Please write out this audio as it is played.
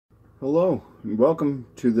Hello, and welcome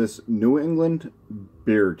to this New England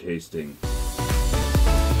beer tasting.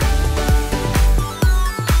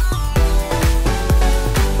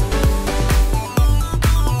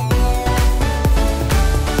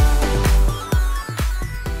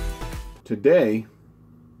 Today,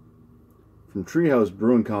 from House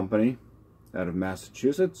Brewing Company out of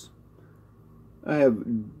Massachusetts, I have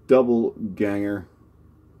Doubleganger,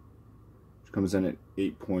 which comes in at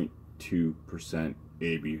 8.2%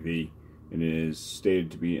 ABV, and it is stated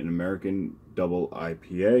to be an American double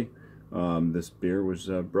IPA. This beer was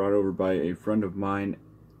brought over by a friend of mine,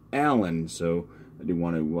 Alan, so I do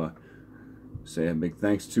want to say a big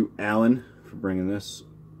thanks to Alan for bringing this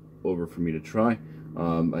over for me to try.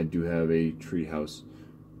 I do have a Treehouse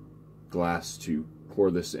glass to pour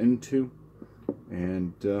this into,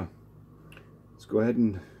 and let's go ahead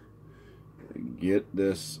and get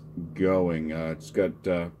this going. It's got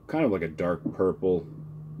kind of like a dark purple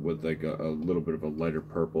with like a little bit of a lighter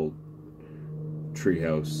purple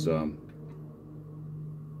Treehouse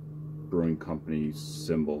Brewing Company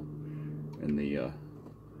symbol in the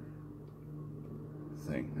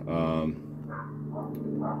thing.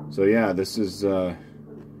 So yeah, this is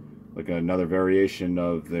like another variation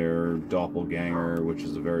of their Doppelganger, which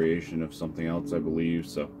is a variation of something else, I believe.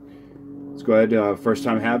 So let's go ahead. First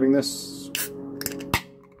time having this.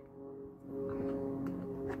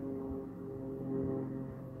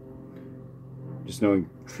 Just knowing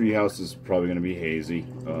Treehouse is probably going to be hazy,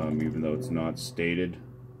 even though it's not stated.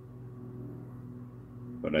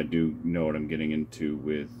 But I do know what I'm getting into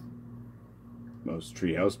with most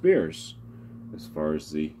Treehouse beers, as far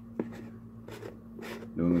as the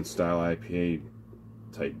New England style IPA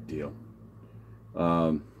type deal.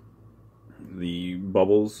 The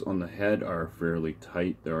bubbles on the head are fairly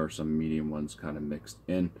tight. There are some medium ones kind of mixed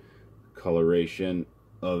in. Coloration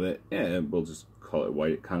of it, we'll just call it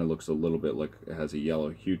white. It kind of looks a little bit like it has a yellow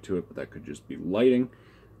hue to it, but that could just be lighting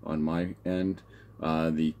on my end.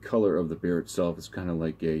 The color of the beer itself is kind of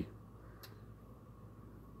like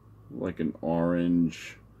an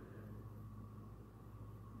orange,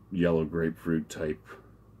 yellow grapefruit type,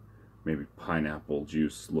 maybe pineapple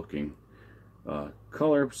juice looking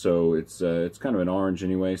color. So it's kind of an orange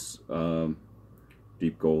anyways,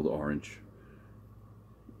 deep gold orange,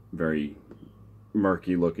 very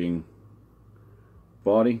murky looking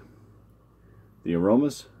body. The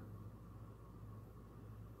aromas,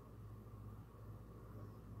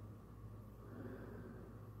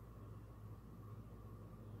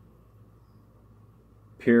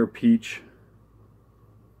 pear, peach,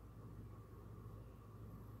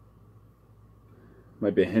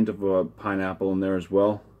 might be a hint of a pineapple in there as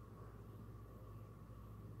well.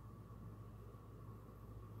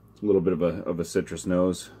 A little bit of a citrus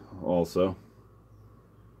nose also.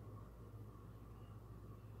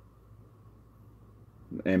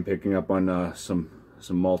 And picking up on some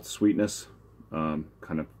malt sweetness. Kind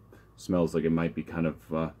of smells like it might be kind of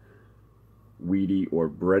weedy or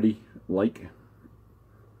bready like.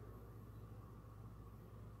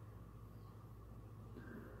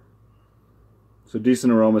 So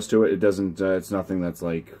decent aromas to it. It doesn't. It's nothing that's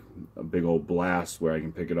like a big old blast where I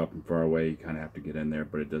can pick it up from far away. You kind of have to get in there,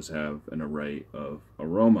 but it does have an array of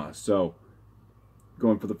aroma. So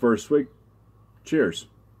going for the first swig. Cheers.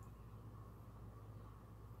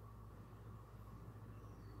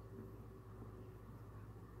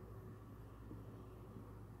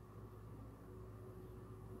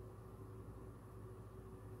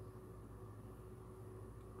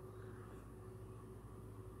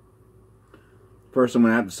 First, I'm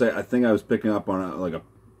going to have to say, I think I was picking up on like a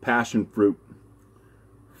passion fruit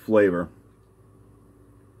flavor.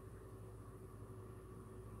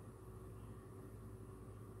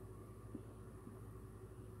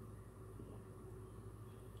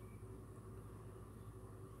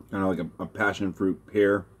 Kind of like a passion fruit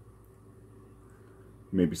pear.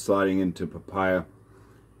 Maybe sliding into papaya.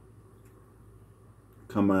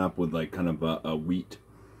 Coming up with like kind of a wheat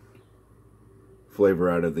flavor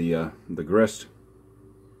out of the grist.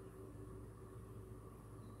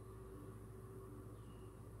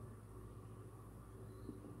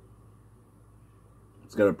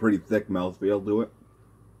 It's got a pretty thick mouthfeel to it.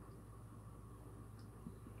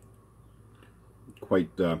 Quite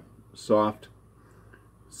soft.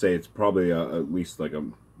 Say it's probably at least like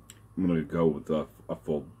I'm going to go with a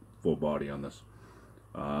full body on this.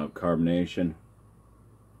 Carbonation.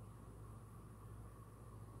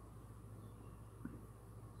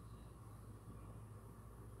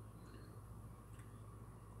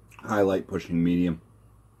 Highlight pushing medium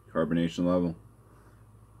carbonation level.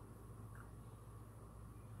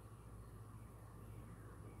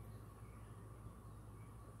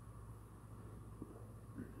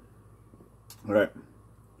 All right, I'm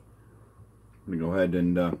gonna go ahead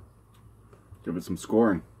and give it some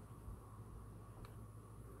scoring.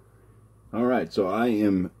 All right, so I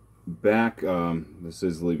am back. This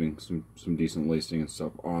is leaving some decent lacing and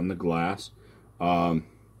stuff on the glass.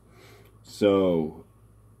 So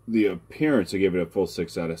the appearance, I gave it a full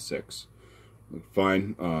 6 out of 6. Looked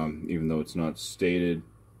fine, even though it's not stated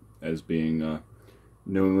as being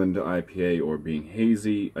New England IPA or being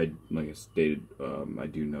hazy. Like I stated, I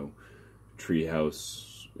do know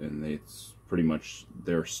Treehouse, and it's pretty much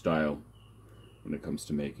their style when it comes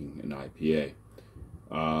to making an IPA.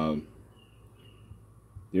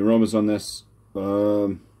 The aromas on this, they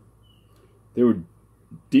were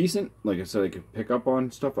decent. Like I said, I could pick up on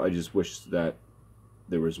stuff. I just wish that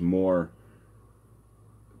there was more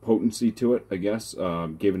potency to it, I guess.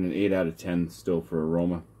 Gave it an 8 out of 10 still for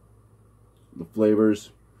aroma. The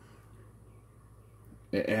flavors,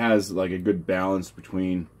 it has like a good balance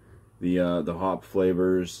between the hop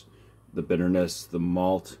flavors, the bitterness, the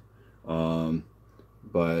malt,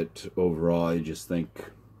 but overall I just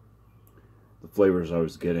think the flavors I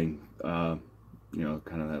was getting, you know,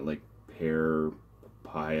 kind of that like pear,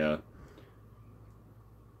 papaya,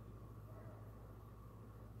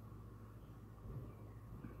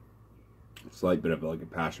 slight bit of like a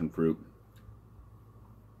passion fruit.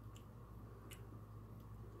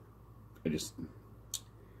 I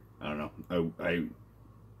don't know.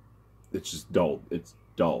 It's just dull. It's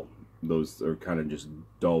dull. Those are kind of just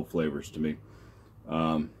dull flavors to me.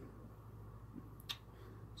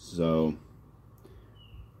 So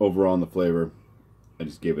overall on the flavor, I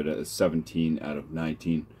just gave it a 17 out of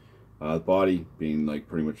 19. The body being like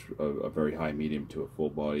pretty much a very high medium to a full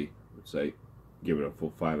body, I would say give it a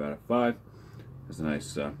full 5 out of 5. There's a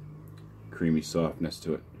nice creamy softness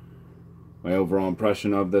to it. My overall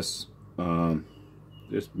impression of this,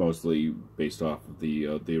 just mostly based off of the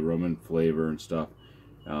aroma and flavor and stuff.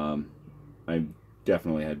 I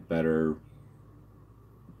definitely had better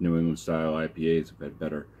New England style IPAs. I've had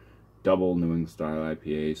better double New England style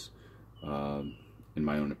IPAs, in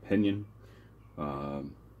my own opinion.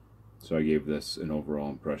 So I gave this an overall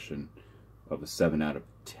impression of a 7 out of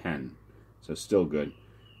 10. So still good.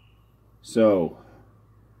 So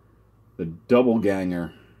the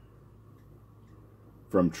Doubleganger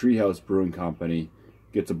from Treehouse Brewing Company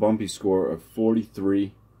gets a BuMpY score of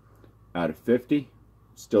 43 out of 50.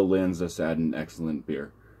 Still lands us at an excellent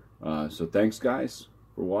beer. So thanks guys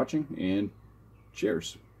for watching, and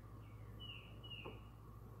cheers.